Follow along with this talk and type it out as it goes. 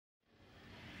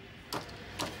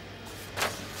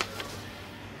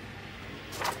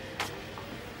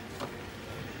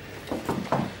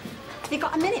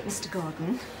Mr.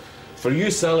 Gordon. For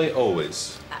you, Sally,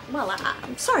 always. Well,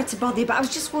 I'm sorry to bother you, but I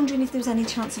was just wondering if there was any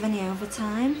chance of any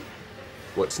overtime.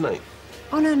 What, tonight?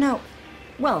 Oh, no.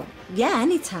 Well, yeah,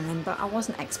 any time, but I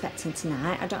wasn't expecting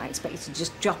tonight. I don't expect you to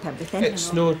just drop everything.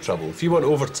 It's no trouble. If you want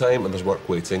overtime and there's work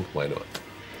waiting, why not?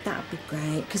 That'd be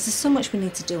great, because there's so much we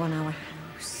need to do on our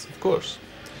house. Of course.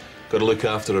 Got to look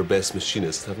after our best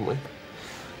machinist, haven't we?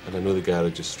 And I know the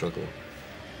garage is struggling.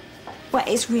 Well,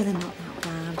 it's really not that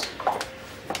bad.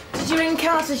 Did you ring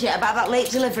Carter's yet about that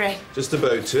late delivery? Just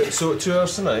about to. So 2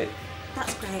 hours tonight?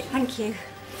 That's great, thank you.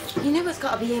 You know it's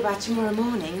got to be here by tomorrow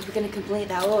morning if we're going to complete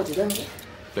that order, don't you?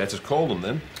 Better call them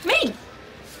then. Me?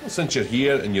 Well, since you're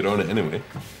here and you're on it anyway.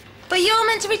 But you're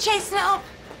meant to be chasing it up.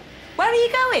 Where are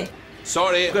you going?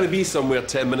 Sorry, I'm going to be somewhere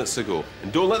 10 minutes ago.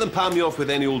 And don't let them palm you off with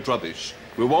any old rubbish.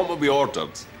 We want what we ordered,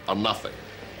 or nothing.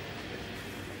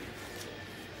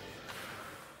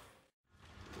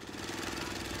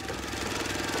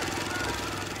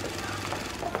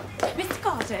 Mr.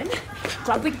 Gordon,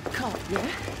 glad we caught you.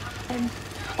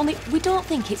 Only we don't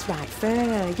think it's right for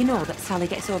her, you know, that Sally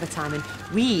gets overtime and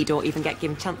we don't even get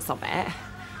given chance of it.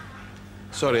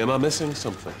 Sorry, am I missing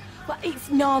something? Well, it's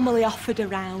normally offered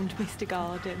around, Mr.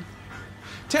 Gordon.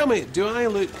 Tell me, do I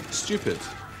look stupid?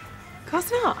 Of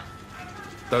course not.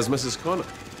 Does Mrs. Connor?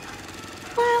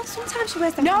 Well, sometimes she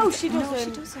wears them. No, she doesn't. No,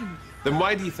 she doesn't. Then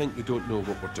why do you think we don't know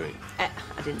what we're doing? I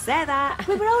didn't say that.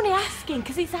 We were only asking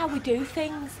because it's how we do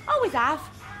things. Always have.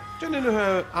 Do you know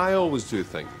how I always do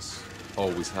things?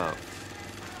 Always have.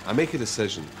 I make a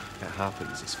decision, it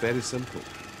happens. It's very simple.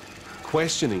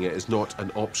 Questioning it is not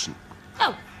an option.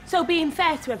 Oh, so being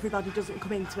fair to everybody doesn't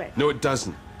come into it? No, it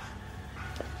doesn't.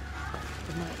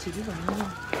 Good night to you, then.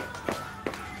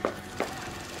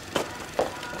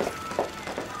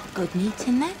 Good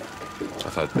meeting then?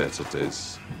 I've had better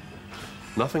days.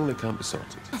 Nothing that can't be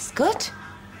sorted. That's good. So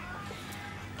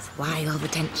why all the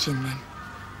tension then?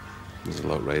 There's a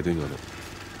lot riding on it.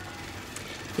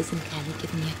 Isn't Kelly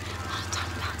giving you a hard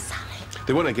time about Sally?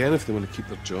 They won't again if they want to keep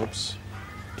their jobs.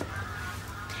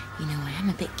 You know, I am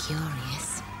a bit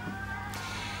curious.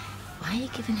 Why are you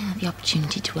giving her the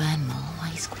opportunity to earn more? Why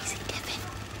are you squeezing Kevin?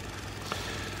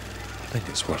 I think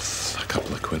it's worth a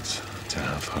couple of quid to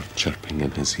have her chirping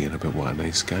in his ear about what a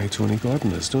nice guy Tony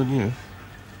Gordon is, don't you?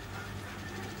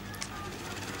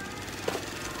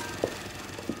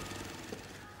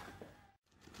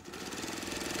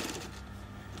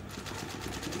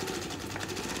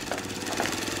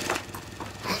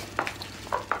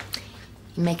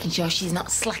 You're making sure she's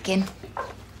not slacking.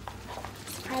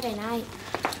 It's Friday night.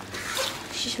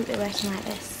 She shouldn't be working like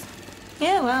this.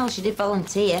 Yeah, well, she did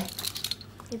volunteer.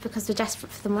 It's because we're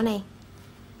desperate for the money.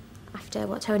 After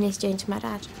what Tony's doing to my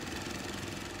dad.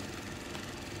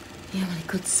 Yeah, well, he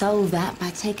could solve that by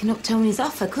taking up Tony's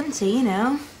offer, couldn't he, you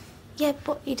know? Yeah,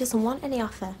 but he doesn't want any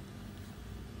offer.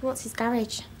 He wants his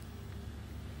garage.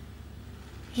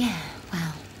 Yeah,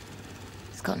 well,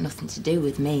 it's got nothing to do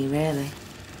with me, really.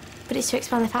 But it's to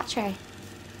expand the factory.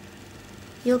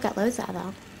 You'll get loads out of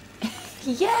that.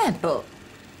 Yeah, but...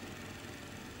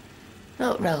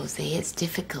 Look, Rosie, it's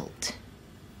difficult.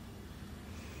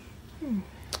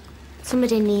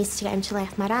 Somebody needs to get him to lay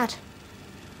off my dad.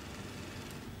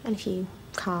 And if you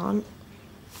can't,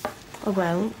 or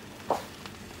won't,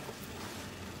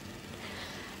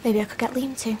 maybe I could get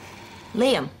Liam to.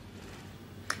 Liam?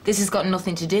 This has got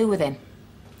nothing to do with him.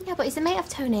 Yeah, but he's a mate of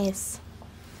Tony's.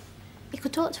 You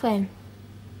could talk to him.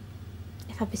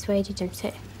 If I persuaded him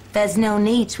to. There's no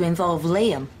need to involve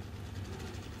Liam.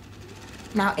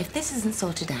 Now, if this isn't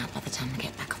sorted out by the time I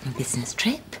get back off my business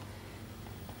trip,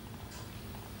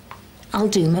 I'll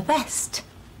do my best.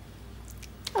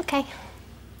 Okay.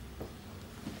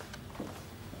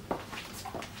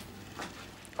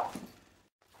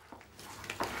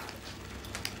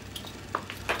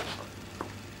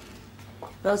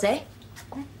 Rosie?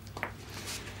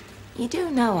 You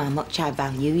do know how much I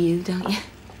value you, don't you?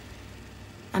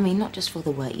 I mean, not just for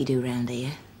the work you do round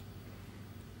here.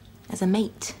 As a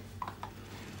mate.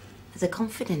 As a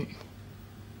confidant.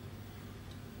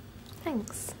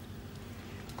 Thanks.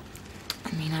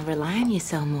 I mean, I rely on you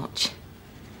so much.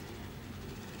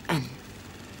 And,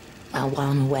 well, while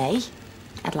I'm away,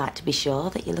 I'd like to be sure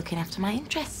that you're looking after my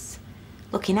interests.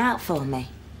 Looking out for me.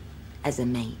 As a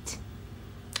mate.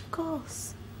 Of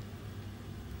course.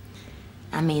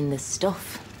 I mean, the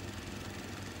stuff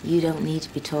you don't need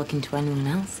to be talking to anyone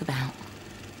else about.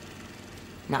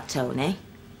 Not Tony.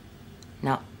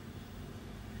 Not...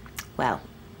 well,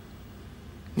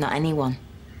 not anyone.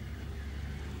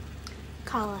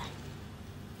 Carla,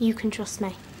 you can trust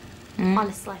me.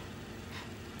 Honestly.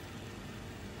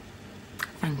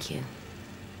 Thank you.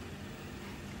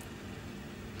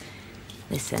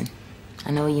 Listen,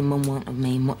 I know your mum won't have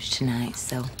me much tonight,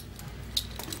 so...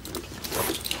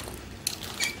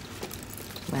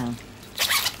 Well,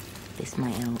 this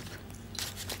might help.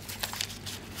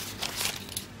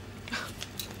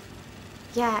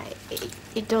 Yeah,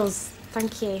 it does.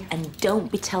 Thank you. And don't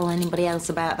be telling anybody else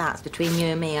about that. It's between you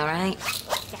and me, all right?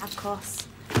 Yeah, of course.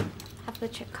 Have a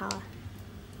good trip, Carla.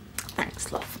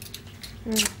 Thanks, love.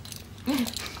 See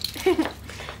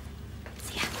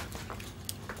ya.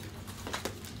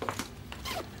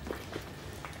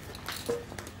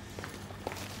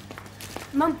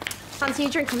 Mum, fancy a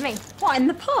drink with me? What, in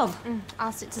the pub?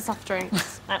 I'll stick to soft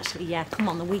drinks. Actually, yeah, come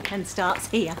on, the weekend starts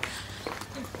here.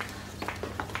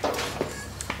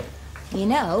 You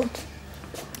know,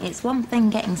 it's one thing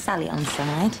getting Sally on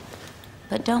side,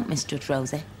 but don't misjudge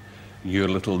Rosie. Your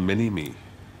little mini-me.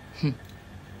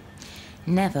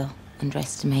 Never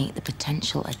underestimate the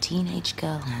potential a teenage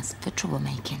girl has for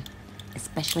troublemaking,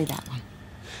 especially that one.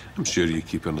 I'm sure you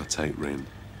keep her on a tight rein.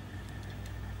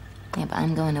 Yeah, but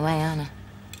I'm going away, aren't I?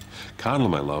 Carla,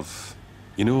 my love,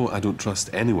 you know I don't trust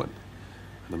anyone.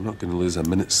 And I'm not going to lose a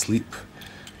minute's sleep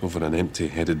over an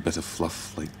empty-headed bit of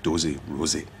fluff like dozy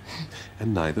Rosie.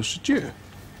 And neither should you.